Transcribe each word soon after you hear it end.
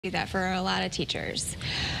do that for a lot of teachers.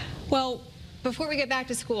 Well, before we get back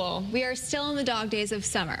to school, we are still in the dog days of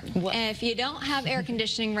summer. If you don't have air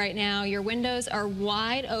conditioning right now, your windows are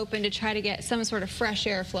wide open to try to get some sort of fresh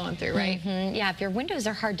air flowing through, right? Yeah, if your windows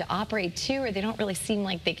are hard to operate too, or they don't really seem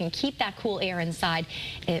like they can keep that cool air inside,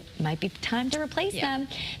 it might be time to replace them.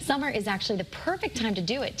 Summer is actually the perfect time to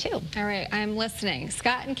do it too. All right, I'm listening.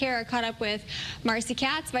 Scott and Kara caught up with Marci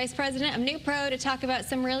Katz, Vice President of NEWPRO, to talk about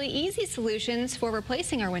some really easy solutions for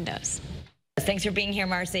replacing our windows. Thanks for being here,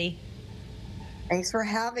 Marci. Thanks for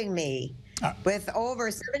having me. With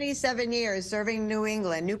over 77 years serving New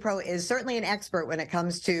England, NEWPRO is certainly an expert when it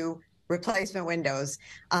comes to replacement windows.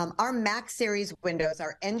 Our Max Series windows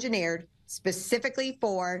are engineered specifically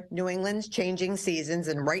for New England's changing seasons,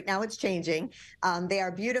 and right now it's changing. They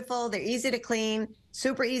are beautiful, they're easy to clean,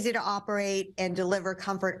 super easy to operate, and deliver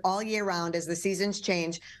comfort all year round as the seasons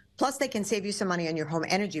change. Plus, they can save you some money on your home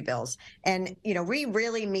energy bills. And, you know, we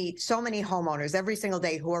really meet so many homeowners every single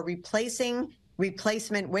day who are replacing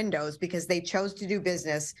replacement windows because they chose to do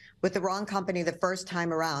business with the wrong company the first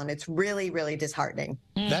time around. It's really, really disheartening.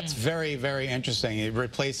 That's very, very interesting.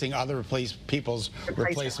 Replacing other people's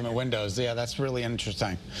replacement windows. Yeah, that's really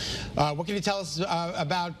interesting. What can you tell us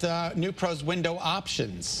about NEWPRO's window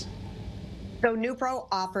options? So NEWPRO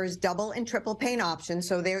offers double and triple pane options.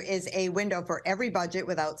 So there is a window for every budget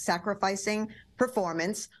without sacrificing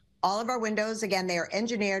performance. All of our windows, again, they are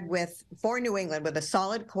engineered for New England with a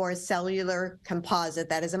solid core cellular composite,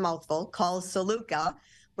 that is a mouthful, called Soluca,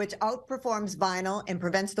 which outperforms vinyl and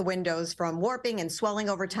prevents the windows from warping and swelling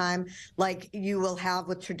over time like you will have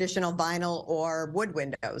with traditional vinyl or wood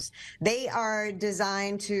windows. They are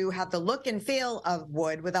designed to have the look and feel of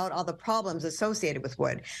wood without all the problems associated with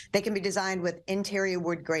wood. They can be designed with interior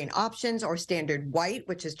wood grain options or standard white,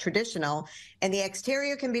 which is traditional, and the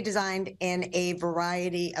exterior can be designed in a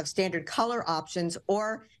variety of standard color options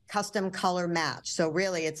or custom color match. So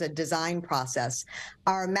really, it's a design process.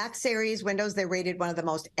 Our Max Series windows, they're rated one of the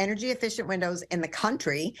most energy efficient windows in the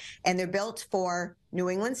country, and they're built for New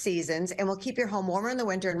England seasons and will keep your home warmer in the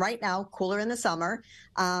winter and right now cooler in the summer.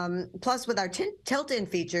 Plus, with our tilt-in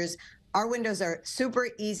features, our windows are super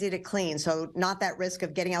easy to clean, so not that risk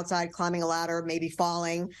of getting outside, climbing a ladder, maybe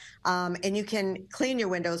falling. And you can clean your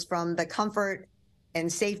windows from the comfort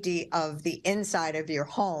and safety of the inside of your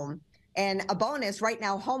home. And a bonus, right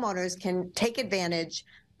now, homeowners can take advantage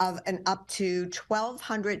of an up to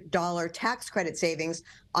 $1,200 tax credit savings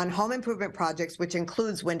on home improvement projects, which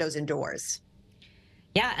includes windows and doors.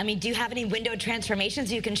 Yeah, I mean, do you have any window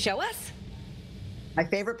transformations you can show us? My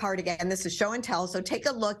favorite part, again, this is show and tell, so take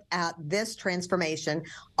a look at this transformation.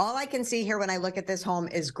 All I can see here when I look at this home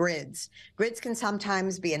is grids. Grids can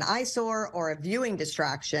sometimes be an eyesore or a viewing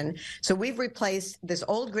distraction, so we've replaced this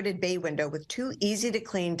old gridded bay window with two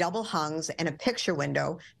easy-to-clean double hungs and a picture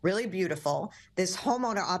window, really beautiful. This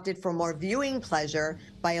homeowner opted for more viewing pleasure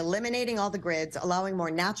by eliminating all the grids, allowing more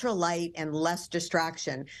natural light and less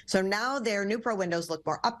distraction. So now their NEWPRO windows look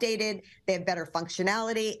more updated, they have better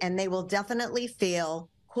functionality, and they will definitely feel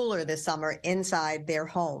cooler this summer inside their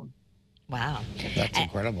home. Wow. That's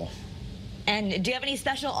incredible. And do you have any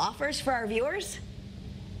special offers for our viewers?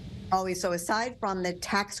 Always. So aside from the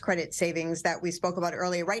tax credit savings that we spoke about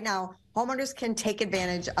earlier, right now, homeowners can take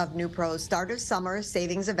advantage of NEWPRO's start of summer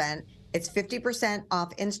savings event. It's 50%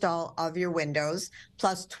 off install of your windows,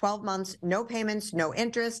 plus 12 months, no payments, no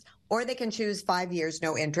interest, or they can choose 5 years,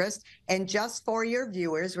 no interest. And just for your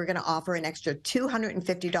viewers, we're going to offer an extra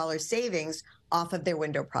 $250 savings off of their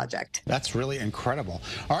window project. That's really incredible.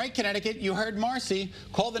 All right, Connecticut, you heard Marci.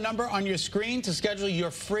 Call the number on your screen to schedule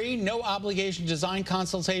your free, no-obligation design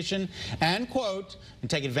consultation and quote, and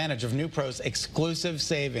take advantage of NEWPRO's exclusive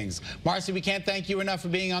savings. Marci, we can't thank you enough for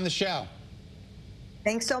being on the show.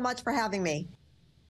 Thanks so much for having me.